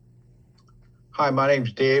Hi, my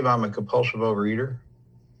name's Dave. I'm a compulsive overeater.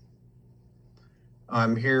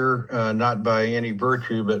 I'm here not by any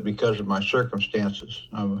virtue, but because of my circumstances.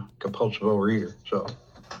 I'm a compulsive overeater. So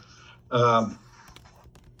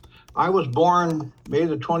I was born May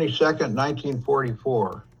the 22nd,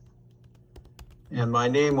 1944, and my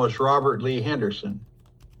name was Robert Lee Henderson.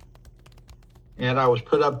 And I was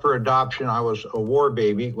put up for adoption. I was a war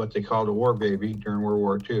baby, what they called a war baby during World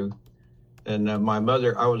War II. And my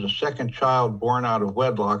mother, I was the second child born out of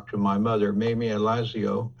wedlock to my mother, Mamie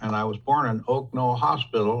Elizio, and I was born in Oak Knoll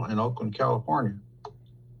Hospital in Oakland, California,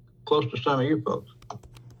 close to some of you folks.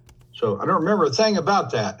 So I don't remember a thing about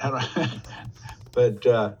that, but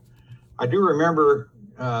I do remember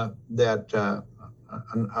that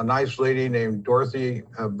a nice lady named Dorothy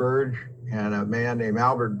Burge and a man named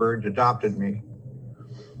Albert Burge adopted me,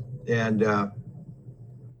 and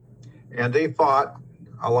they fought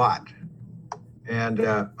a lot. And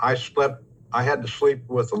I had to sleep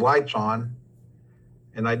with the lights on,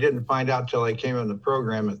 and I didn't find out till I came in the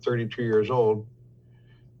program at 32 years old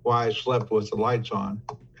why I slept with the lights on.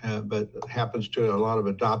 But it happens to a lot of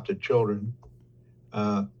adopted children,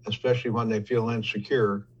 especially when they feel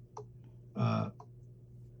insecure. And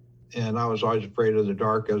I was always afraid of the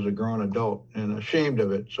dark as a grown adult and ashamed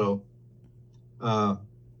of it. So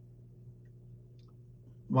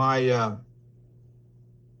my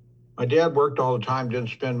dad worked all the time, didn't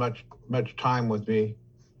spend much time with me,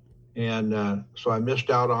 and so I missed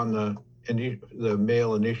out on the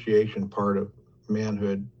male initiation part of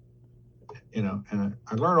manhood, And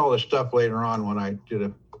I learned all this stuff later on when I did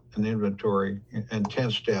an inventory and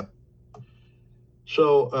 10-step.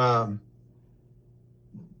 So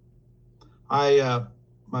my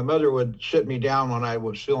mother would sit me down when I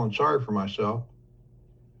was feeling sorry for myself,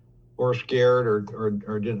 or scared,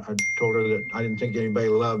 or didn't. I told her that I didn't think anybody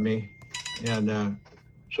loved me, and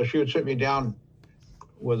so she would sit me down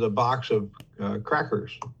with a box of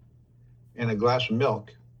crackers and a glass of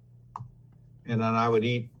milk, and then I would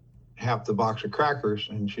eat half the box of crackers,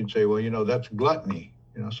 and she'd say, "Well, that's gluttony."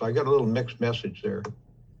 So I got a little mixed message there,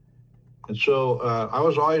 and so I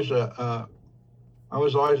was always a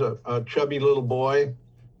chubby little boy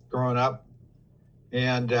growing up,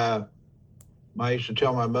 and I used to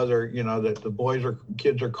tell my mother, that the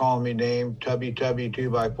kids are calling me names, Tubby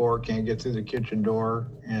 2x4, can't get through the kitchen door,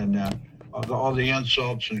 and all the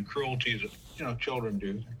insults and cruelties that children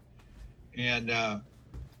do. And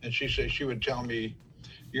she would tell me,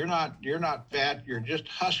 you're not fat, you're just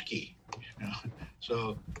husky.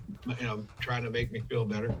 So trying to make me feel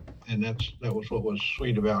better, and that was what was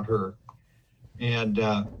sweet about her. And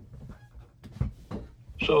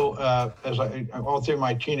so as I all through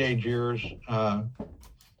my teenage years, I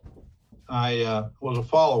was a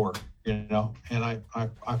follower, and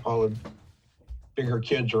I followed bigger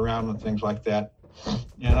kids around and things like that,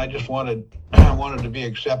 and I just wanted to be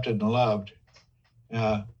accepted and loved,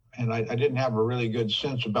 and I didn't have a really good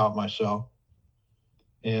sense about myself,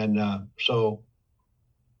 and so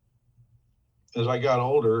as I got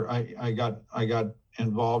older, I got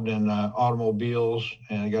involved in automobiles,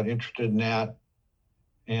 and I got interested in that.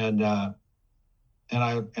 And I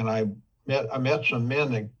met some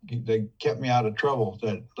men that kept me out of trouble,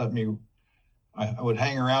 that let me. I would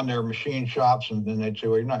hang around their machine shops, and then they'd say,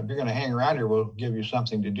 "Well, if you're going to hang around here, we'll give you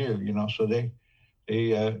something to do." So they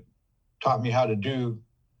taught me how to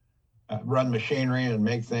run machinery and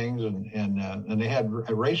make things, and they had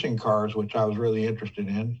racing cars, which I was really interested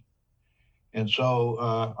in, and so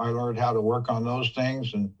I learned how to work on those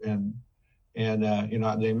things, and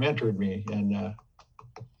they mentored me, and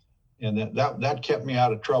that kept me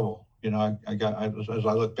out of trouble. As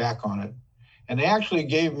I look back on it, and they actually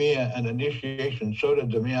gave me an initiation. So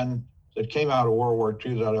did the men that came out of World War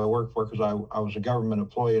II that I worked for, because I was a government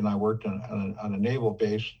employee, and I worked on a naval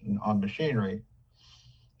base on machinery.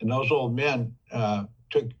 And those old men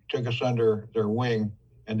took us under their wing,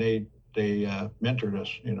 and they mentored us,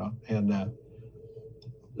 and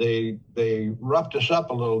they roughed us up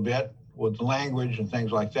a little bit with language and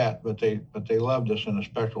things like that, but they loved us in a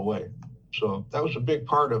special way. So that was a big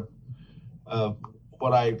part of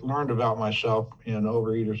what I learned about myself in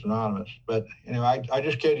Overeaters Anonymous. But anyway, I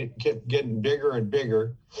just kept getting bigger and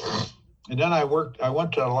bigger. And then I went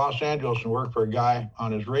to Los Angeles and worked for a guy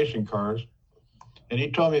on his racing cars. And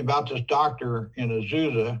he told me about this doctor in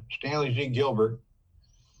Azusa, Stanley Z. Gilbert.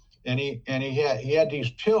 And he had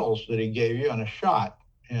these pills that he gave you on a shot.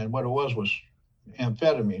 And what it was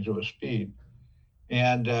amphetamines. It was speed.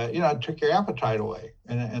 And it took your appetite away,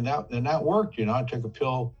 and that worked. I took a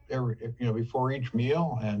pill before each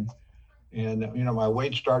meal, and And, my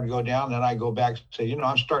weight started to go down. Then I go back and say,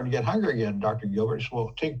 I'm starting to get hungry again, Dr. Gilbert. He said,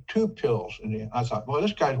 well, take 2 pills. And I thought, well,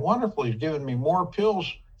 this guy's wonderful. He's giving me more pills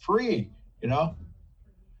free,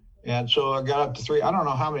 And so I got up to 3, I don't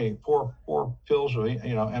know how many, four pills,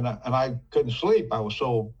 and I couldn't sleep. I was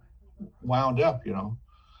so wound up,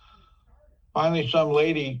 Finally, some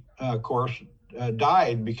lady, of course,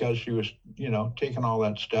 died because she was, taking all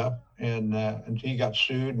that stuff. And he got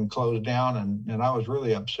sued and closed down, and I was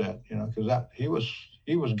really upset, because he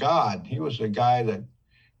was God. He was a guy that,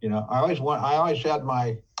 I always had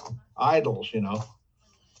my idols,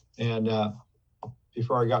 and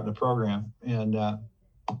before I got in the program, and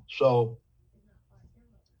so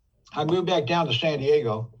I moved back down to San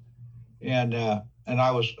Diego, and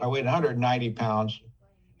I weighed 190 pounds,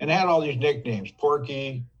 and I had all these nicknames,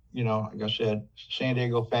 Porky, like I said, San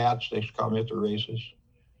Diego Fats. They used to call me at the races.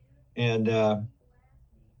 And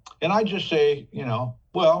I just say,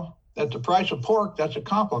 well, at the price of pork, that's a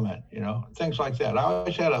compliment, things like that. I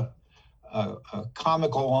always had a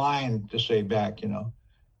comical line to say back, and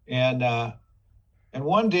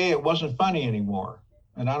one day it wasn't funny anymore.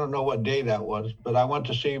 And I don't know what day that was, but I went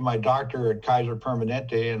to see my doctor at Kaiser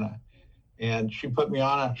Permanente, and she put me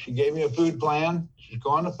on she gave me a food plan. She's go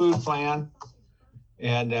on the food plan,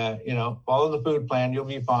 and, follow the food plan, you'll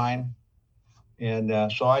be fine.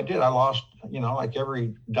 And so I did. I lost, like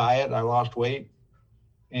every diet, I lost weight.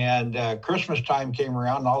 And Christmas time came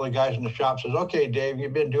around, and all the guys in the shop says, okay, Dave,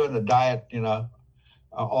 you've been doing the diet,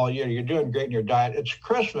 all year. You're doing great in your diet. It's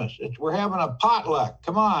Christmas. We're having a potluck.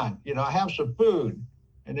 Come on, have some food.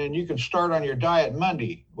 And then you can start on your diet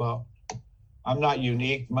Monday. Well, I'm not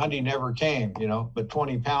unique. Monday never came, but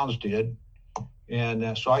 20 pounds did.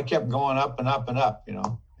 And so I kept going up and up and up,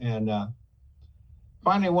 and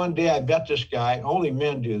finally, one day I bet this guy, only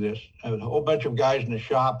men do this, a whole bunch of guys in the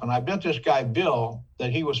shop, and I bet this guy, Bill,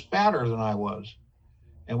 that he was fatter than I was.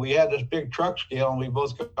 And we had this big truck scale, and we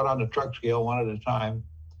both got on the truck scale one at a time.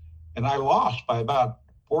 And I lost by about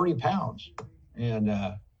 40 pounds. And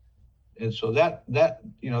so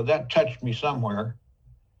that touched me somewhere.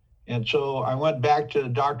 And so I went back to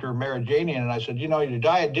Dr. Marajanian, and I said, your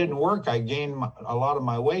diet didn't work. I gained a lot of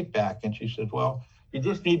my weight back. And she said, well, you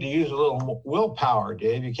just need to use a little willpower,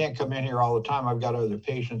 Dave. You can't come in here all the time. I've got other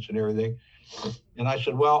patients and everything. And I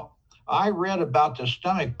said, well, I read about the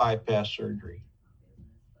stomach bypass surgery,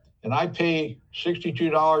 and I pay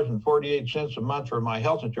 $62.48 a month for my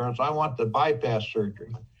health insurance. I want the bypass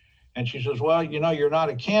surgery. And she says, well, you're not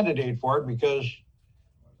a candidate for it because,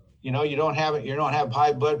 you don't have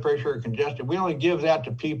high blood pressure or congestion. We only give that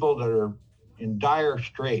to people that are in dire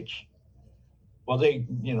straits. Well,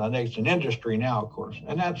 it's an industry now, of course,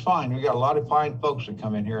 and that's fine. We got a lot of fine folks that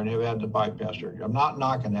come in here and have had the bypass surgery. I'm not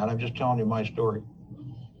knocking that. I'm just telling you my story.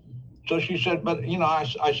 So she said, but, I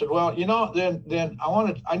said, well, then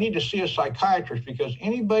I need to see a psychiatrist, because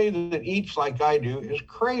anybody that eats like I do is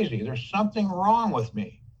crazy. There's something wrong with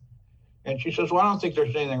me. And she says, well, I don't think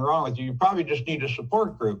there's anything wrong with you. You probably just need a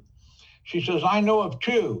support group. She says, I know of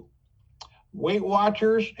 2. Weight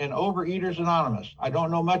Watchers and Overeaters Anonymous. I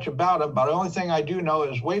don't know much about them, but the only thing I do know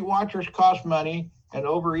is Weight Watchers cost money and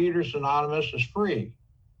Overeaters Anonymous is free.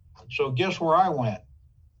 So guess where I went?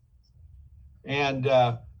 And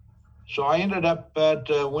so I ended up at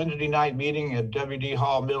a Wednesday night meeting at W.D.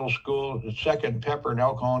 Hall Middle School, the 2nd Pepper in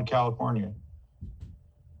El Cajon, California.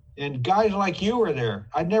 And guys like you were there.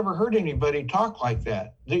 I'd never heard anybody talk like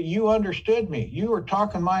that. That you understood me. You were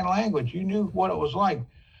talking my language. You knew what it was like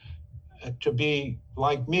to be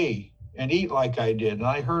like me and eat like I did. And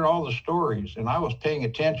I heard all the stories, and I was paying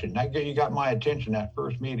attention. You got my attention that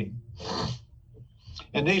first meeting.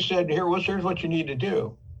 And they said, here's what you need to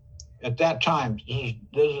do. At that time, this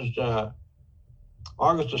is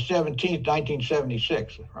August the 17th,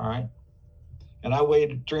 1976, all right? And I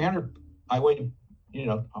weighed 300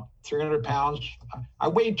 pounds. I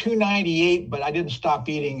weighed 298, but I didn't stop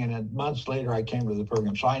eating, and months later I came to the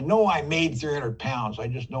program. So I know I made 300 pounds. I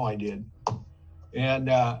just know I did. And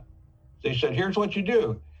they said, here's what you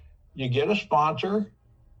do. You get a sponsor.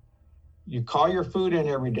 You call your food in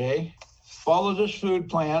every day. Follow this food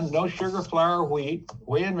plan, no sugar, flour, wheat.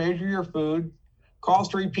 Weigh and measure your food. Call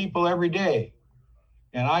 3 people every day.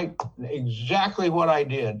 And exactly what I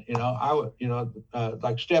did,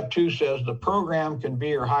 like step 2 says, the program can be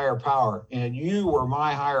your higher power. And you were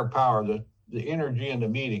my higher power, the energy in the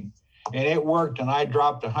meeting. And it worked. And I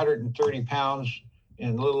dropped 130 pounds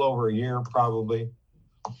in a little over a year, probably.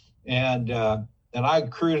 And I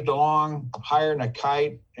cruised along higher than a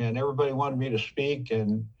kite, and everybody wanted me to speak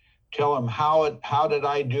and tell them how did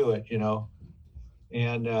I do it,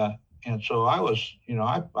 And so I was,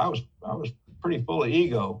 I was pretty full of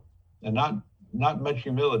ego. and not much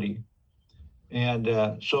humility. And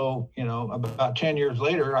so, about 10 years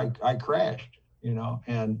later, I crashed,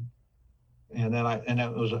 and then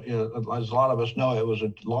it was, as a lot of us know, it was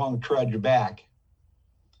a long trudge back.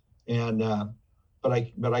 And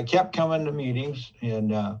but I kept coming to meetings,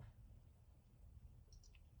 and I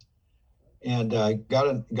got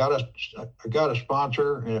a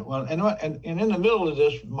sponsor, and in the middle of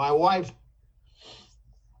this, my wife,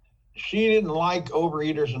 she didn't like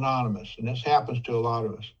Overeaters Anonymous, and this happens to a lot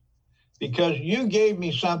of us, because you gave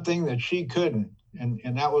me something that she couldn't,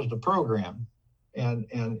 and that was the program, and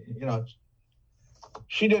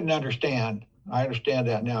she didn't understand. I understand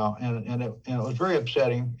that now, and it was very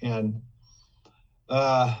upsetting, and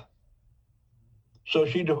so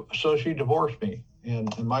she divorced me.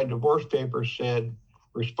 And my divorce papers said,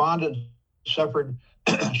 respondent suffered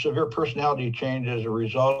severe personality change as a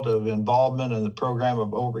result of involvement in the program of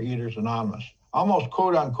Overeaters Anonymous, almost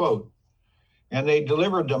quote unquote. And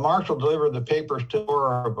Marshall delivered the papers to the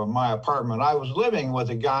door of my apartment. I was living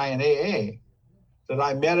with a guy in AA that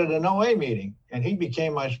I met at an OA meeting, and he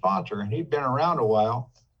became my sponsor, and he'd been around a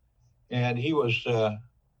while, and he was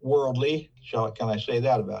worldly. Can I say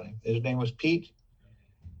that about him? His name was Pete.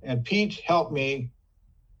 And Pete helped me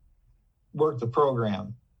work the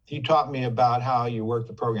program. He taught me about how you work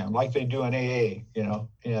the program, like they do in AA,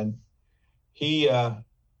 and he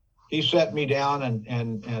set me down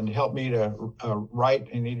and helped me to write,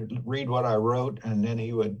 and he'd read what I wrote, and then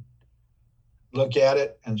he would look at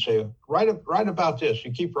it and say, write about this.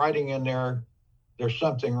 You keep writing in there, there's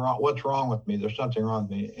something wrong. What's wrong with me? There's something wrong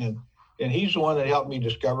with me. And he's the one that helped me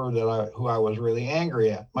discover who I was really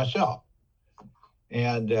angry at myself.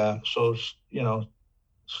 And so,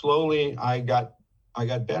 slowly I got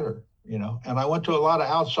better, and I went to a lot of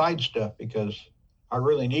outside stuff because I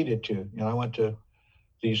really needed to. I went to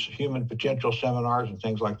these human potential seminars and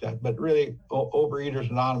things like that, but really Overeaters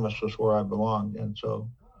Anonymous was where I belonged. And so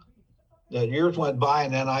the years went by,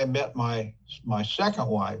 and then I met my second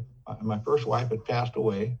wife. My first wife had passed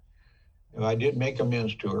away, and I did make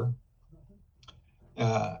amends to her.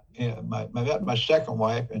 I met my second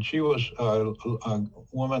wife, and she was a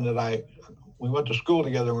woman that we went to school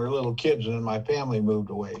together when we were little kids, and then my family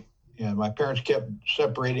moved away. And my parents kept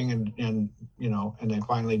separating, and they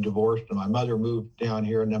finally divorced, and my mother moved down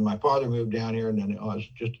here, and then my father moved down here, and then it was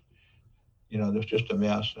just, it was just a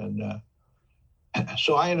mess. And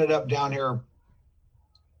so I ended up down here,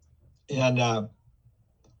 and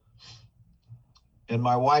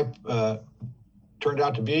my wife turned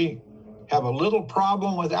out to have a little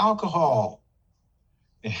problem with alcohol.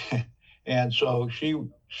 And so she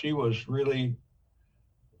was really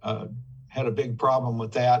had a big problem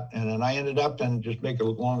with that. And then I ended up, and just make a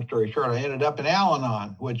long story short, I ended up in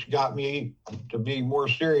Al-Anon, which got me to be more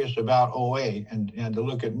serious about OA and to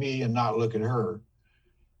look at me and not look at her,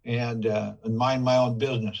 and mind my own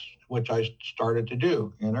business, which I started to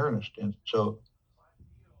do in earnest. And so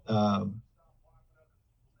I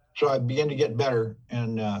began to get better.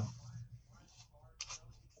 And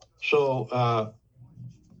so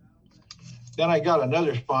then I got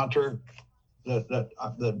another sponsor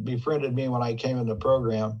that befriended me when I came in the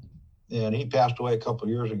program, and he passed away a couple of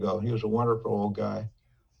years ago. He was a wonderful old guy,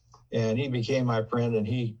 and he became my friend, and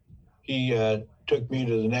he took me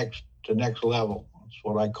to the next level. That's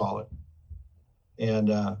what I call it.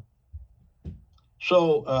 And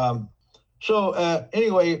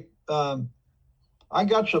anyway, I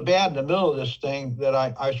got so bad in the middle of this thing that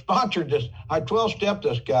I sponsored this. I 12-stepped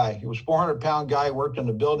this guy. He was a 400-pound guy, worked in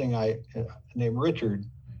the building named Richard.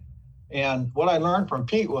 And what I learned from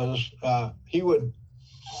Pete was he would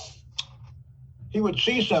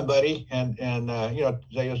see somebody, and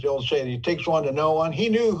the old saying, he takes one to know one. He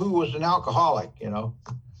knew who was an alcoholic, and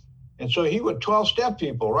so he would 12-step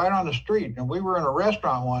people right on the street. And we were in a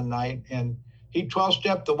restaurant one night, and he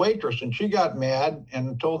 12-stepped the waitress, and she got mad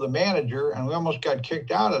and told the manager, and we almost got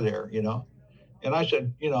kicked out of there, And I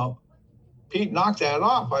said, Pete, knock that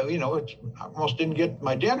off. I almost didn't get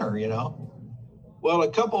my dinner, Well,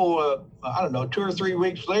 a couple, 2 or 3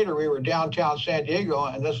 weeks later, we were downtown San Diego,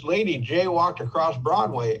 and this lady jaywalked across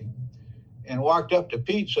Broadway and walked up to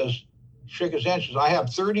Pete, shook his hand, says, I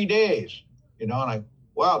have 30 days, and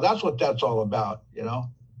wow, that's what that's all about,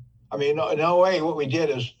 I mean, no way. What we did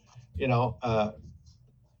is,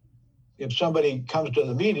 if somebody comes to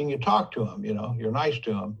the meeting, you talk to them, you're nice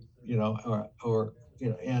to them,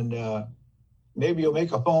 and maybe you'll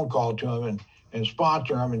make a phone call to them and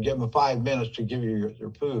sponsor them and give them 5 minutes to give you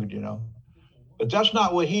their food, But that's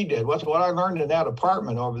not what he did. What I learned in that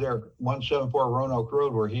apartment over there, 174 Roanoke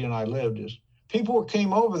Road, where he and I lived, is people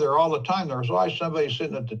came over there all the time. There was always somebody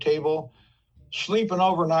sitting at the table, sleeping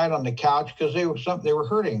overnight on the couch because they were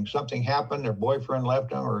hurting. Something happened, their boyfriend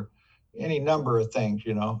left them, or any number of things,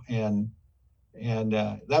 and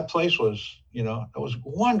that place was, it was a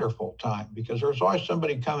wonderful time because there was always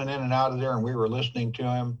somebody coming in and out of there, and we were listening to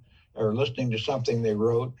him or listening to something they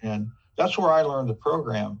wrote, and that's where I learned the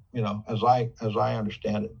program, as I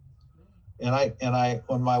understand it. And I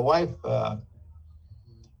when my wife,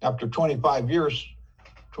 after 22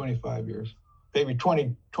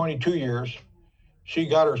 years, she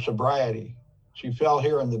got her sobriety. She fell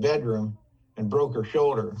here in the bedroom and broke her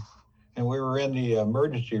shoulder, and we were in the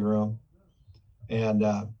emergency room. And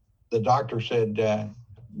the doctor said,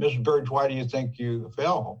 Mrs. Burge, why do you think you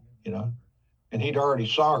fell? And he'd already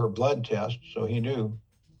saw her blood test, so he knew.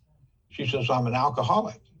 She says, I'm an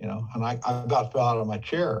alcoholic, and I about fell out of my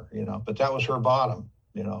chair, but that was her bottom,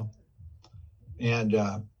 and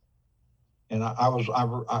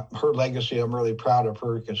her legacy, I'm really proud of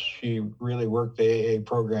her because she really worked the AA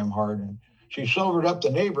program hard, and she sobered up the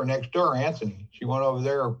neighbor next door, Anthony. She went over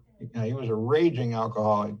there, he was a raging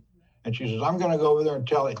alcoholic. And she says, I'm going to go over there and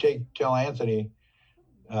tell Anthony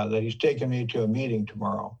that he's taking me to a meeting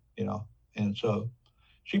tomorrow, And so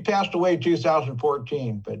she passed away in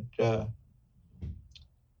 2014, but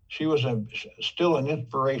she was still an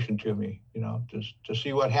inspiration to me, to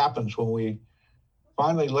see what happens when we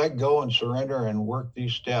finally let go and surrender and work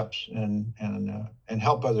these steps and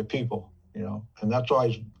help other people, And that's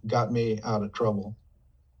always got me out of trouble.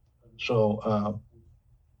 So,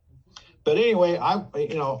 but anyway,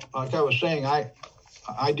 like I was saying,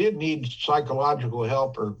 I did need psychological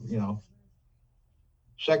help, or,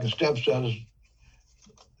 second step says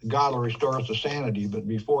God will restore us to sanity. But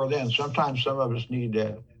before then, sometimes some of us need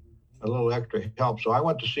a little extra help. So I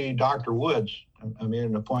went to see Dr. Woods. I made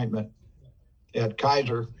an appointment at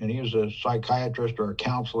Kaiser, and he was a psychiatrist or a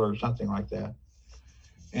counselor or something like that.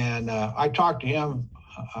 And I talked to him.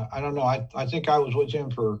 I don't know. I think I was with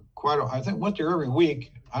him for I went there every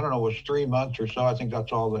week. I don't know, it was 3 months or so. I think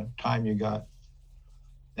that's all the time you got.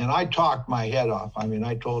 And I talked my head off. I mean,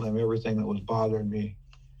 I told him everything that was bothering me.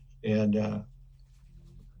 And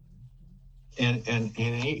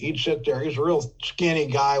he'd sit there. He's a real skinny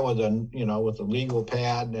guy with a legal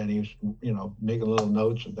pad, and he's, making little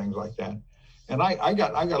notes and things like that. And I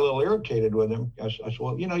got a little irritated with him. I said,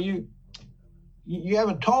 well, you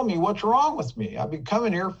haven't told me what's wrong with me. I've been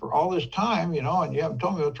coming here for all this time, and you haven't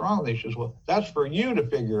told me what's wrong with me. He says, well, that's for you to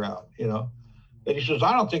figure out, But he says,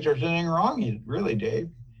 I don't think there's anything wrong with you, really, Dave.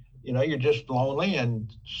 You're just lonely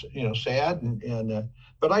and, sad.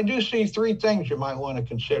 But I do see 3 things you might want to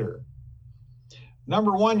consider.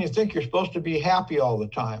 Number 1, you think you're supposed to be happy all the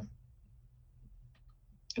time.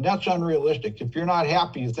 And that's unrealistic. If you're not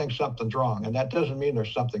happy, you think something's wrong. And that doesn't mean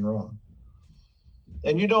there's something wrong.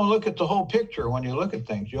 And you don't look at the whole picture when you look at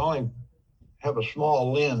things. You only have a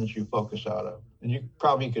small lens you focus out of. And you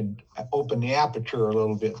probably could open the aperture a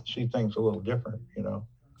little bit and see things a little different,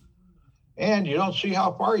 And you don't see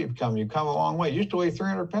how far you've come. You've come a long way. You used to weigh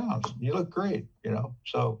 300 pounds. You look great,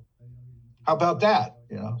 So how about that,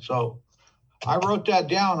 So I wrote that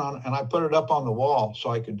down and I put it up on the wall so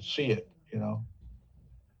I could see it,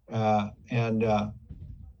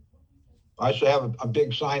 I used to have a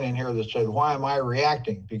big sign in here that said, why am I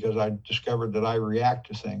reacting? Because I discovered that I react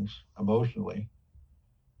to things emotionally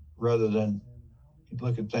rather than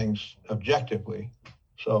look at things objectively.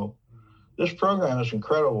 So this program is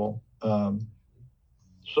incredible. I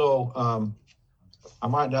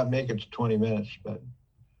might not make it to 20 minutes, but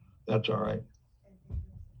that's all right.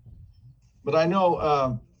 But I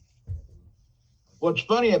know what's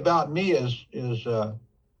funny about me is a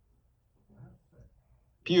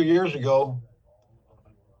few years ago,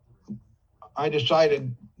 I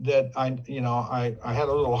decided that I had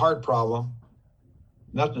a little heart problem,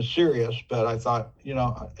 nothing serious, but I thought,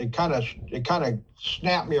 it kind of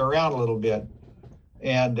snapped me around a little bit.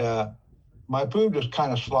 And my food was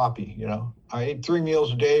kind of sloppy, I ate 3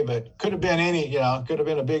 meals a day, but could have been could have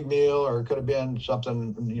been a big meal, or it could have been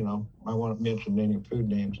something, I won't mention any food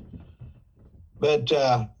names. But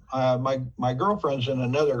my girlfriend's in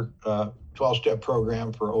another 12-step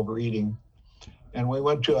program for overeating. And we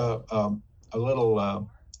went to a little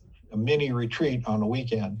mini retreat on the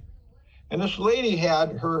weekend. And this lady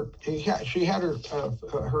had her food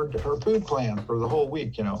plan for the whole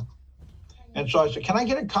week, And so I said, can I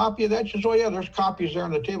get a copy of that? She says, oh yeah, there's copies there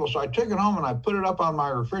on the table. So I took it home and I put it up on my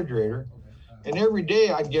refrigerator. And every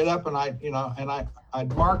day I'd get up and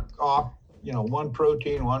I'd mark off, 1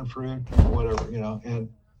 protein, 1 fruit, whatever,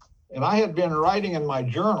 and I had been writing in my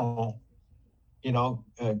journal,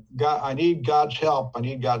 God, I need God's help. I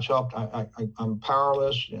need God's help. I'm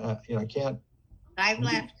powerless. I can't. 5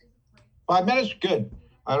 left. 5 minutes, good.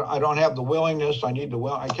 I don't have the willingness. I need the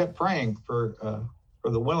will. I kept praying for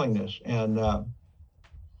the willingness, and the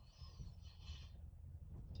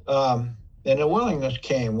willingness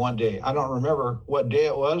came one day. I don't remember what day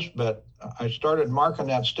it was, but I started marking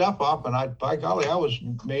that stuff up, and by golly, I was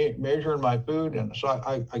measuring my food, and so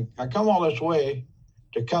I come all this way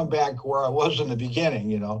to come back where I was in the beginning,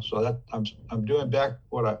 you know. So that I'm doing back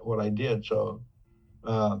what I did. So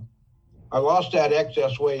I lost that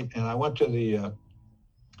excess weight, and I went to the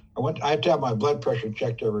I have to have my blood pressure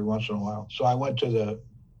checked every once in a while. So I went to the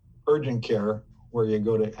urgent care where you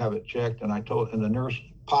go to have it checked, and the nurse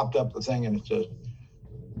popped up the thing, and it says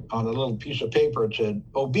on a little piece of paper, it said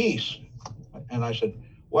obese. And I said,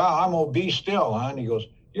 wow, I'm obese still, huh? And he goes,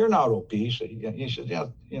 you're not obese. He said, yeah,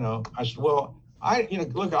 you know. I said, well,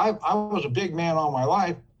 look, I was a big man all my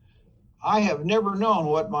life. I have never known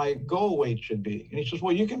what my goal weight should be. And he says,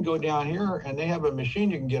 well, you can go down here, and they have a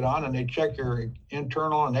machine you can get on, and they check your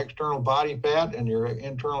internal and external body fat and your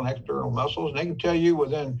internal and external muscles. And they can tell you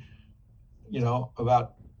within, you know,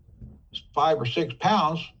 about 5 or 6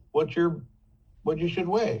 pounds what you should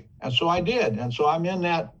weigh. And so I did. And so I'm in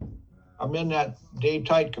that day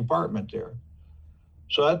tight compartment there.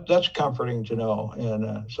 So that's comforting to know.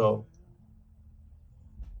 And so,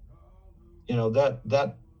 you know,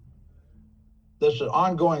 this is an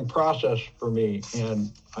ongoing process for me.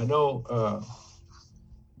 And I know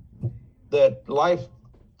that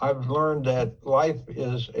I've learned that life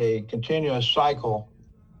is a continuous cycle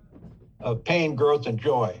of pain, growth, and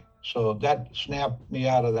joy. So that snapped me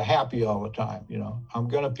out of the happy all the time. You know, I'm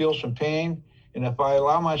going to feel some pain. And if I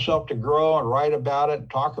allow myself to grow and write about it,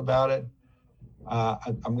 talk about it,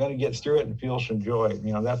 I'm going to get through it and feel some joy.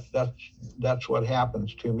 You know, that's what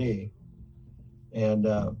happens to me. And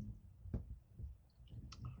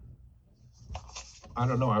I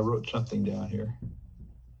don't know, I wrote something down here.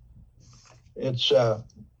 It's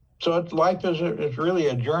life is really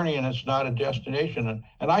a journey, and it's not a destination.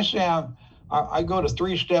 And I say I go to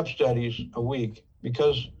 3-step studies a week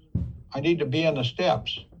because I need to be in the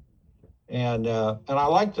steps. And I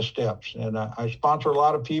like the steps, and I sponsor a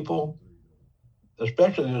lot of people,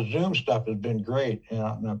 especially the Zoom stuff has been great.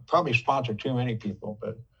 And I probably sponsor too many people,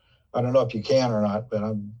 but I don't know if you can or not, but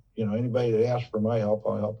anybody that asks for my help,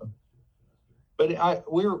 I'll help them.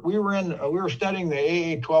 But we were studying the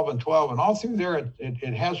AA 12 and 12, and all through there,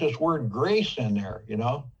 it has this word grace in there, you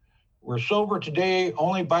know. We're sober today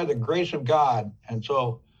only by the grace of God. And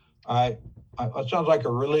so it sounds like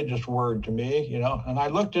a religious word to me, you know, and I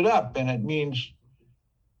looked it up, and it means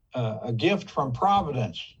a gift from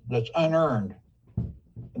providence that's unearned.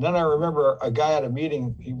 And then I remember a guy at a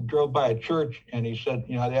meeting, he drove by a church, and he said,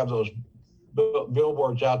 you know, they have those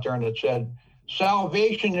billboards out there, and it said,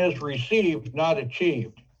 salvation is received, not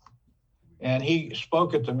achieved. And he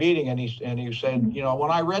spoke at the meeting, and he said, you know, when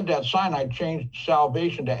I read that sign, I changed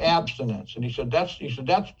salvation to abstinence. And he said, that's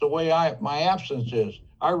the way my abstinence is.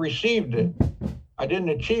 I received it. I didn't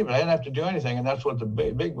achieve it. I didn't have to do anything. And that's what the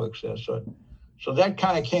big book says. So that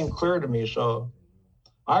kind of came clear to me. So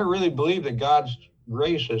I really believe that God's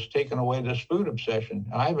grace has taken away this food obsession.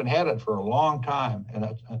 And I haven't had it for a long time.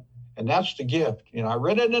 And that's the gift. You know, I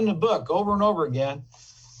read it in the book over and over again.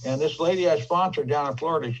 And this lady I sponsored down in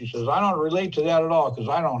Florida, she says, I don't relate to that at all because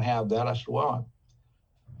I don't have that. I said, well,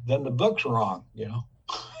 then the book's wrong, you know.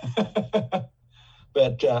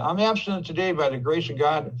 But I'm abstinent today by the grace of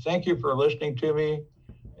God. Thank you for listening to me,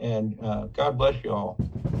 and God bless you all.